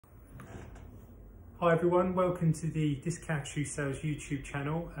Hi everyone, welcome to the Discount Shoe Sales YouTube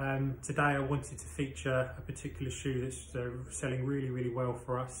channel. Today I wanted to feature a particular shoe that's selling really well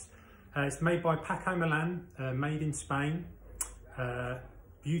for us. It's made by Paco Milan, made in Spain.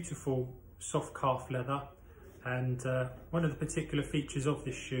 Beautiful soft calf leather, and one of the particular features of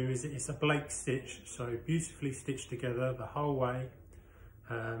this shoe is it's a Blake stitch, so beautifully stitched together the whole way.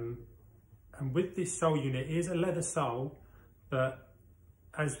 And with this sole unit, it is a leather sole, but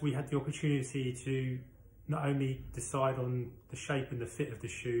as we had the opportunity to not only decide on the shape and the fit of the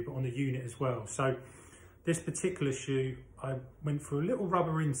shoe, but on the unit as well. So this particular shoe, I went for a little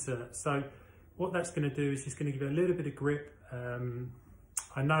rubber insert. So what that's going to do is just going to give it a little bit of grip.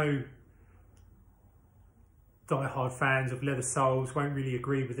 I know die-hard fans of leather soles won't really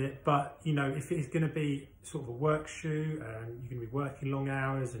agree with it, but you know, if it is going to be sort of a work shoe, you're going to be working long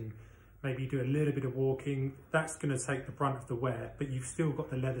hours and maybe you do a little bit of walking, that's going to take the brunt of the wear, but you've still got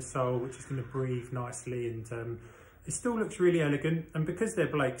the leather sole, which is going to breathe nicely, and it still looks really elegant. And because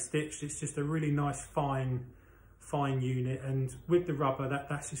they're Blake stitched, it's just a really nice fine unit, and with the rubber,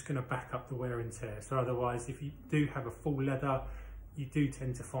 that's just going to back up the wear and tear. So otherwise, if you do have a full leather, you do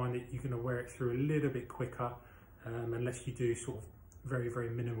tend to find that you're going to wear it through a little bit quicker, unless you do sort of very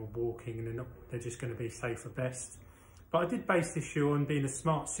minimal walking, and they're just going to be safer best. But I did base this shoe on being a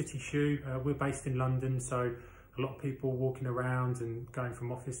smart city shoe. We're based in London, so a lot of people walking around and going from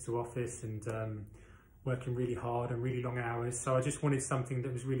office to office and working really hard and really long hours. So I just wanted something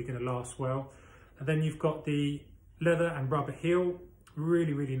that was really going to last well. And then you've got the leather and rubber heel,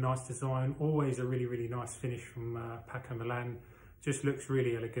 really nice design. Always a really nice finish from Paco Milan. Just looks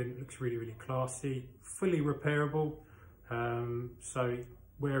really elegant, looks really classy, fully repairable. So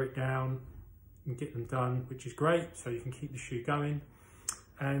wear it down and get them done, which is great, so you can keep the shoe going.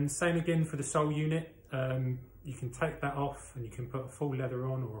 And same again for the sole unit. You can take that off and you can put a full leather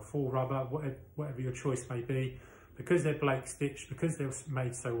on or a full rubber, whatever your choice may be. Because they're Blake stitched, because they're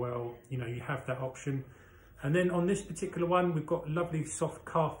made so well, you know, you have that option. And then on this particular one, we've got lovely soft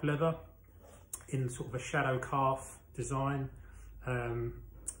calf leather in sort of a shadow calf design.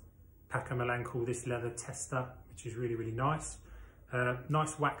 Paco Milan call this leather tester, which is really nice.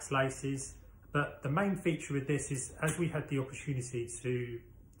 Nice wax laces. But the main feature with this is, as we had the opportunity to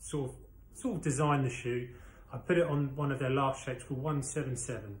sort of design the shoe, I put it on one of their last shapes called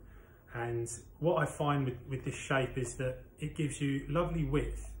 177. And what I find with this shape is that it gives you lovely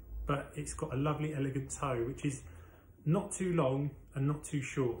width, but it's got a lovely elegant toe, which is not too long and not too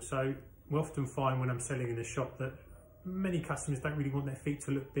short. So we often find when I'm selling in the shop that many customers don't really want their feet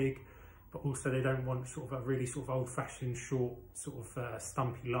to look big, but also they don't want sort of a really sort of old-fashioned short sort of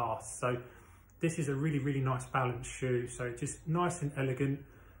stumpy last. So this is a really nice balanced shoe, so just nice and elegant,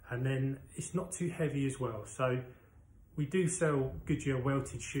 and then it's not too heavy as well. So we do sell Goodyear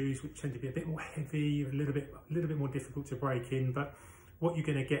welted shoes, which tend to be a bit more heavy, a little bit more difficult to break in. But what you're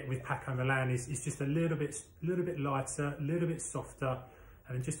going to get with Paco Milan is just a little bit lighter, a little bit softer,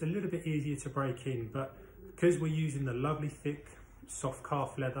 and just a little bit easier to break in. But because we're using the lovely thick soft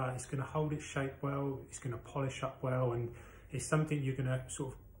calf leather, it's going to hold its shape well, it's going to polish up well, and it's something you're going to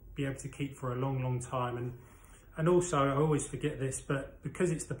sort of be able to keep for a long time. And also, I always forget this, but because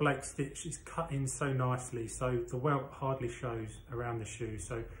it's the Blake stitch, it's cut in so nicely, so the welt hardly shows around the shoe.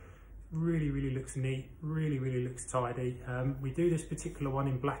 So really looks neat, really looks tidy. We do this particular one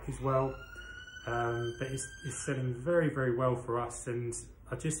in black as well, but it's selling very well for us, and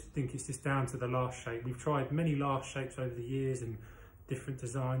I just think it's just down to the last shape. We've tried many last shapes over the years and different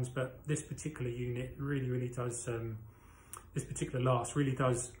designs, but this particular unit really does, this particular last really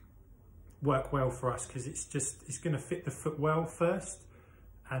does work well for us, because it's going to fit the foot well first,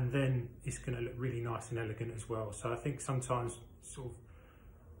 and then it's going to look really nice and elegant as well. So I think sometimes sort of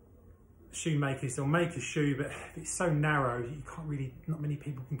shoemakers, they'll make a shoe, but if it's so narrow, you can't really, not many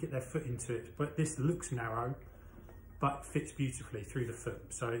people can get their foot into it. But this looks narrow, but fits beautifully through the foot.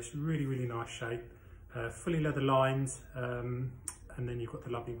 So it's really nice shape, fully leather lined, and then you've got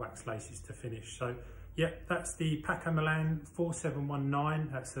the lovely wax laces to finish. So yeah, that's the Paco Milan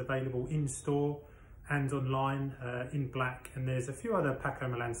 4719. That's available in store and online in black. And there's a few other Paco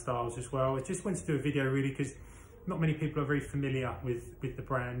Milan styles as well. I just wanted to do a video really because not many people are very familiar with the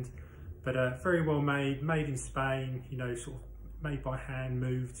brand, but very well made in Spain, you know, sort of made by hand,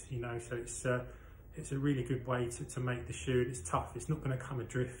 moved, you know, so it's a really good way to make the shoe. It's tough, it's not going to come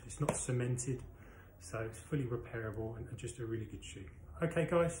adrift, it's not cemented, so it's fully repairable and just a really good shoe. Okay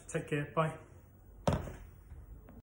guys, take care, bye.